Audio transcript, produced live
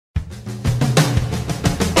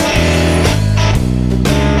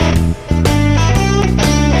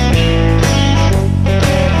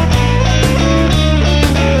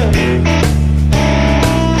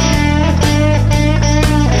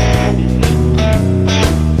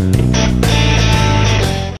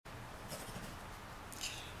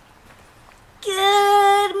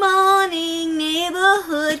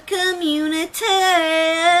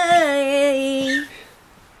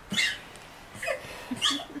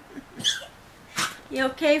You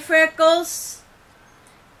okay, Freckles?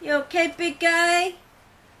 You okay, big guy?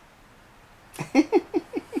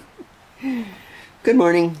 Good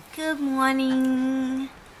morning. Good morning.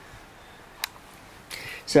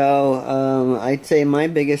 So, I'd say my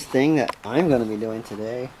biggest thing that I'm going to be doing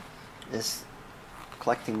today is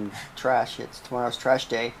collecting trash. It's tomorrow's trash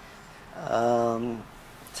day.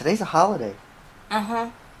 Today's a holiday.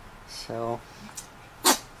 Uh-huh. So,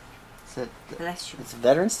 Bless you. it's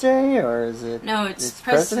Veterans Day, or is it... No, it's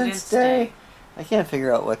President's Day. I can't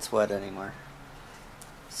figure out what's what anymore.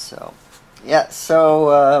 So, yeah,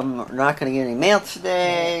 so, we're not going to get any mail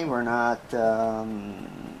today. We're not,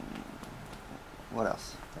 what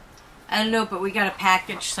else? I don't know, but we gotta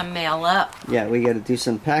package some mail up. Yeah, we got to do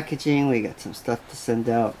some packaging. We got some stuff to send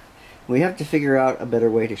out. We have to figure out a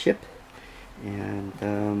better way to ship.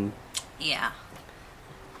 And, Yeah.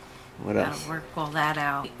 what else? Gotta work all that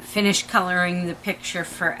out. Finished coloring the picture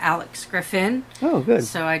for Alex Griffin. Oh, good.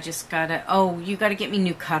 So I just gotta... Oh, you gotta get me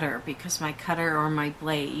new cutter, because my cutter or my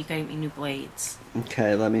blade... You gotta get me new blades.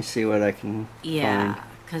 Okay, let me see what I can Yeah, find.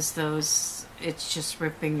 because those... It's just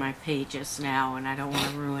ripping my pages now, and I don't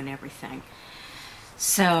want to ruin everything.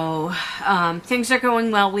 So, things are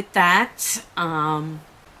going well with that.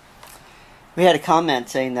 We had a comment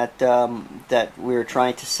saying that that we were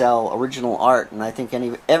trying to sell original art, and I think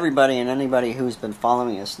everybody and anybody who's been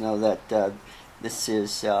following us know that this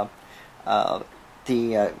is the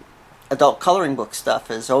adult coloring book stuff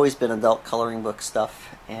has always been adult coloring book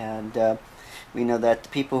stuff, and we know that the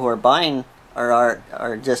people who are buying our art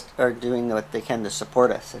are doing what they can to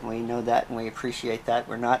support us, and we know that, and we appreciate that.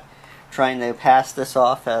 We're not trying to pass this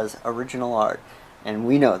off as original art, and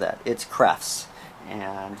we know that it's crafts.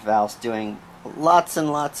 And Val's doing lots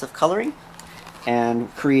and lots of coloring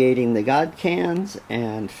and creating the God cans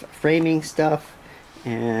and framing stuff,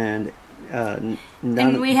 and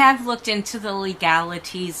we have looked into the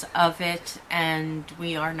legalities of it, and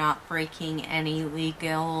we are not breaking any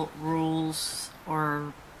legal rules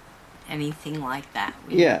or anything like that.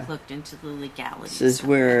 We have looked into the legalities. This is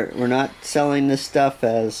where we're not selling this stuff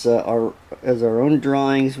as our own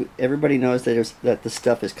drawings. Everybody knows that the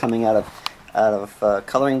stuff is coming out of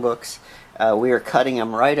coloring books. We are cutting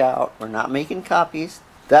them right out. We're not making copies.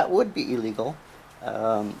 That would be illegal.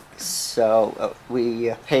 So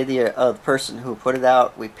we pay the person who put it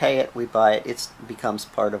out. We pay it. We buy it. It becomes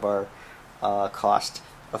part of our cost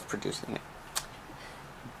of producing it.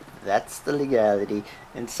 That's the legality.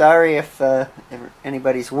 And sorry if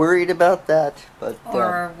anybody's worried about that, but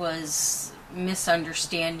or was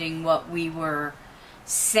misunderstanding what we were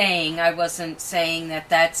saying. I wasn't saying that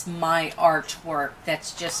that's my artwork.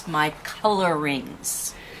 That's just my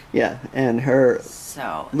colorings. Yeah, and her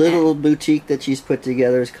little boutique that she's put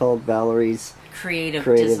together is called Valerie's Creative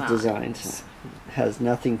Designs. Has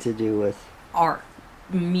nothing to do with art.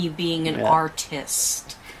 Me being an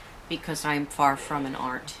artist. Because I'm far from an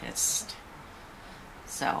artist.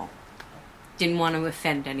 So, didn't want to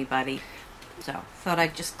offend anybody. So, thought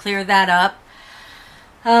I'd just clear that up.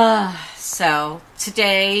 So,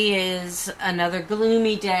 today is another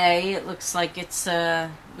gloomy day. It looks like it's,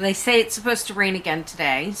 they say it's supposed to rain again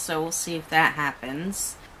today, so we'll see if that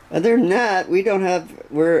happens. Other than that,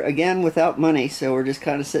 we're again without money, so we're just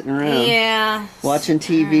kind of sitting around. Yeah. Watching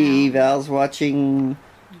TV. Val's watching...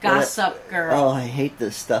 Gossip Girl. Oh, I hate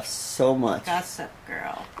this stuff so much. Gossip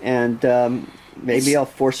Girl. And maybe I'll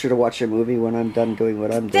force her to watch a movie when I'm done doing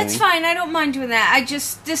what I'm doing. That's fine. I don't mind doing that.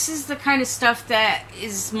 This is the kind of stuff that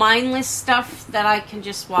is mindless stuff that I can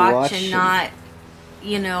just watch and not,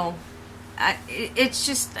 you know,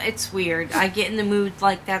 it's weird. I get in the mood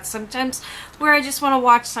like that sometimes where I just want to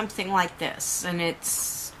watch something like this. And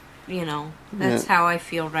it's, you know, that's how I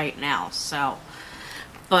feel right now. So,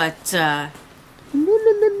 but...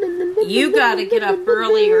 you got to get up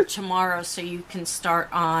earlier tomorrow so you can start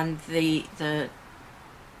on the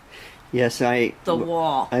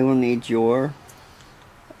wall. I will need your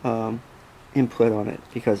input on it,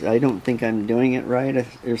 because I don't think I'm doing it right.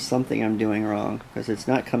 There's something I'm doing wrong, because it's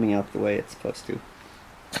not coming out the way it's supposed to.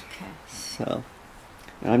 Okay. So,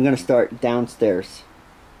 and I'm going to start downstairs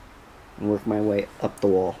and work my way up the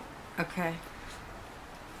wall. Okay.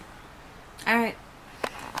 All right.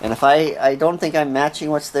 And if I don't think I'm matching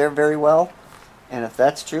what's there very well, and if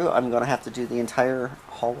that's true, I'm going to have to do the entire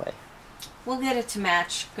hallway. We'll get it to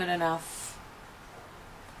match good enough.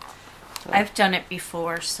 I've done it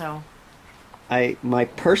before, so... My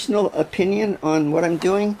personal opinion on what I'm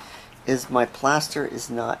doing is my plaster is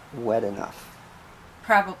not wet enough.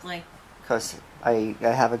 Probably. Because I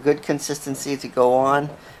have a good consistency to go on,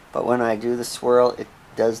 but when I do the swirl, it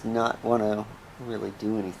does not want to really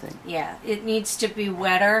do anything. Yeah, it needs to be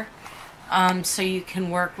wetter. so you can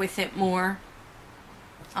work with it more,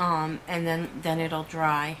 and then it'll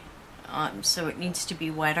dry. So it needs to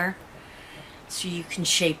be wetter so you can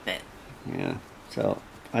shape it. Yeah, so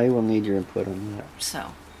I will need your input on that.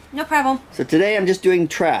 So, no problem. So today I'm just doing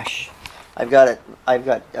trash. I've got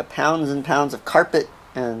pounds and pounds of carpet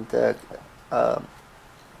and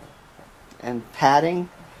padding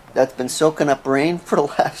that's been soaking up rain for the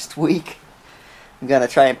last week. I'm going to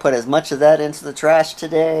try and put as much of that into the trash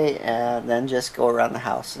today, and then just go around the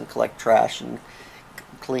house and collect trash and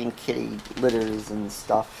clean kitty litters and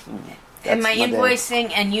stuff. And my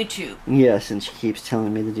invoicing and YouTube. Yes, and she keeps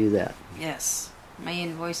telling me to do that. Yes, my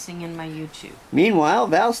invoicing and my YouTube. Meanwhile,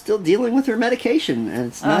 Val's still dealing with her medication, and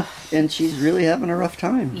it's not, and she's really having a rough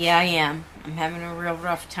time. Yeah, I am. I'm having a real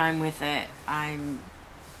rough time with it. I'm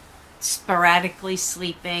sporadically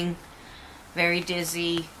sleeping, very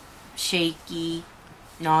dizzy, shaky,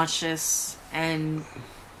 nauseous, and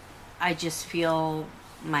I just feel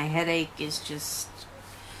my headache is just,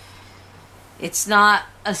 it's not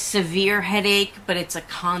a severe headache, but it's a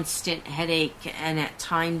constant headache, and at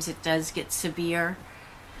times it does get severe,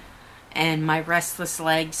 and my restless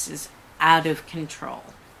legs is out of control.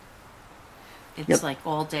 It's like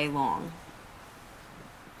all day long.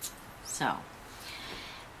 So,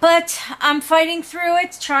 but I'm fighting through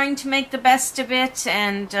it, trying to make the best of it,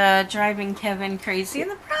 and driving Kevin crazy in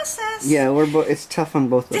the process. Yeah, it's tough on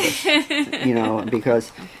both of us, you know,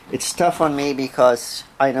 because it's tough on me because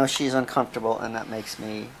I know she's uncomfortable, and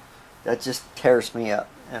that just tears me up,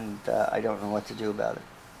 and I don't know what to do about it.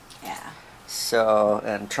 Yeah. So,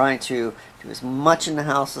 and trying to do as much in the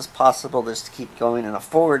house as possible just to keep going in a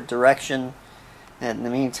forward direction, and in the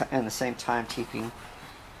meantime, at the same time,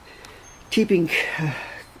 keeping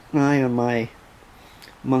an eye on my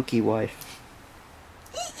monkey wife.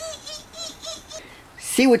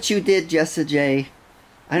 See what you did, Jessa J.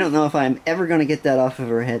 I don't know if I'm ever going to get that off of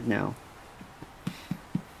her head now.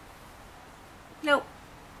 Nope.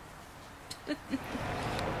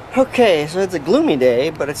 Okay, so it's a gloomy day,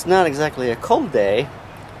 but it's not exactly a cold day.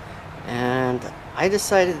 And I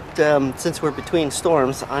decided, since we're between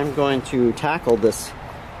storms, I'm going to tackle this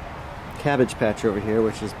cabbage patch over here,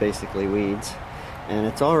 which is basically weeds. And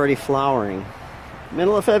it's already flowering.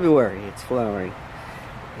 Middle of February, it's flowering.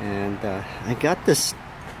 And I got this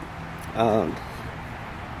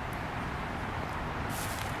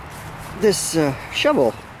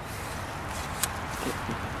shovel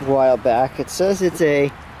a while back. It says it's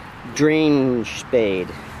a drain spade,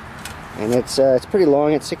 and it's pretty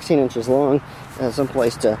long. It's 16 inches long. Some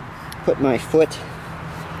place to put my foot,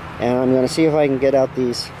 and I'm going to see if I can get out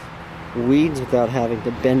these weeds without having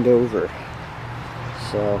to bend over.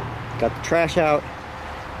 So, got the trash out,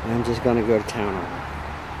 and I'm just going to go to town on it.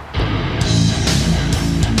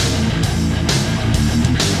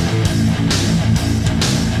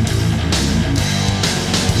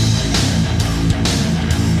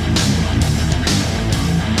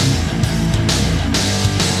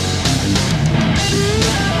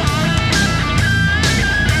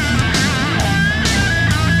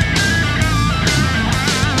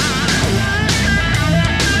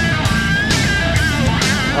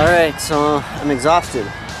 Alright, so I'm exhausted.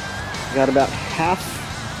 Got about half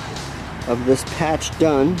of this patch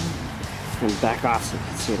done. And back off so you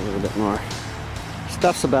can see it a little bit more.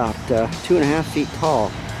 Stuff's about 2.5 feet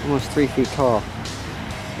tall, almost 3 feet tall.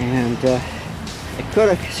 And I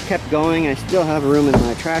could have kept going. I still have room in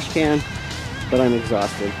my trash can, but I'm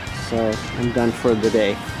exhausted. So I'm done for the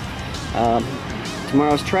day.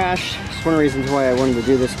 Tomorrow's trash. It's one of the reasons why I wanted to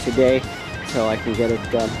do this today, so I can get it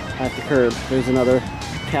at the curb. There's another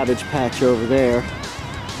cabbage patch over there,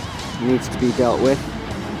 needs to be dealt with.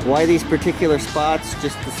 Why these particular spots?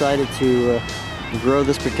 Just decided to grow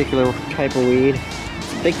this particular type of weed.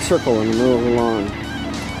 It's a big circle in the middle of the lawn,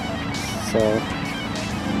 so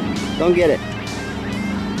don't get it.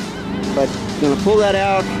 But I'm gonna pull that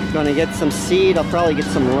out. Gonna get some seed. I'll probably get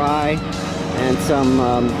some rye and some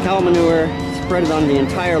cow manure. Spread it on the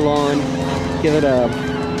entire lawn. Give it a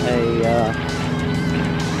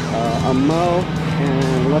mow,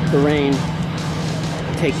 and let the rain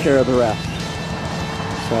take care of the rest.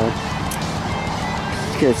 So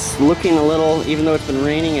it's looking a little, even though it's been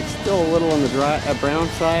raining, it's still a little on the brown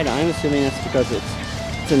side. I'm assuming that's because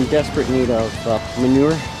it's in desperate need of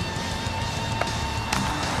manure.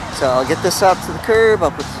 So I'll get this out to the curb,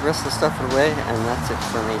 I'll put the rest of the stuff away, and that's it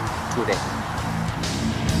for me today.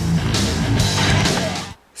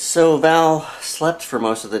 So Val slept for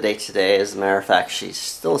most of the day today. As a matter of fact, she's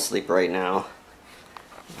still asleep right now.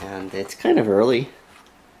 And it's kind of early.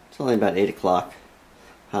 It's only about 8 o'clock.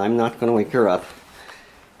 I'm not going to wake her up.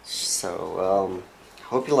 So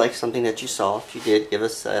hope you liked something that you saw. If you did, give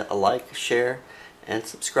us a like, share, and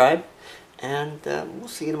subscribe. And we'll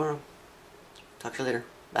see you tomorrow. Talk to you later.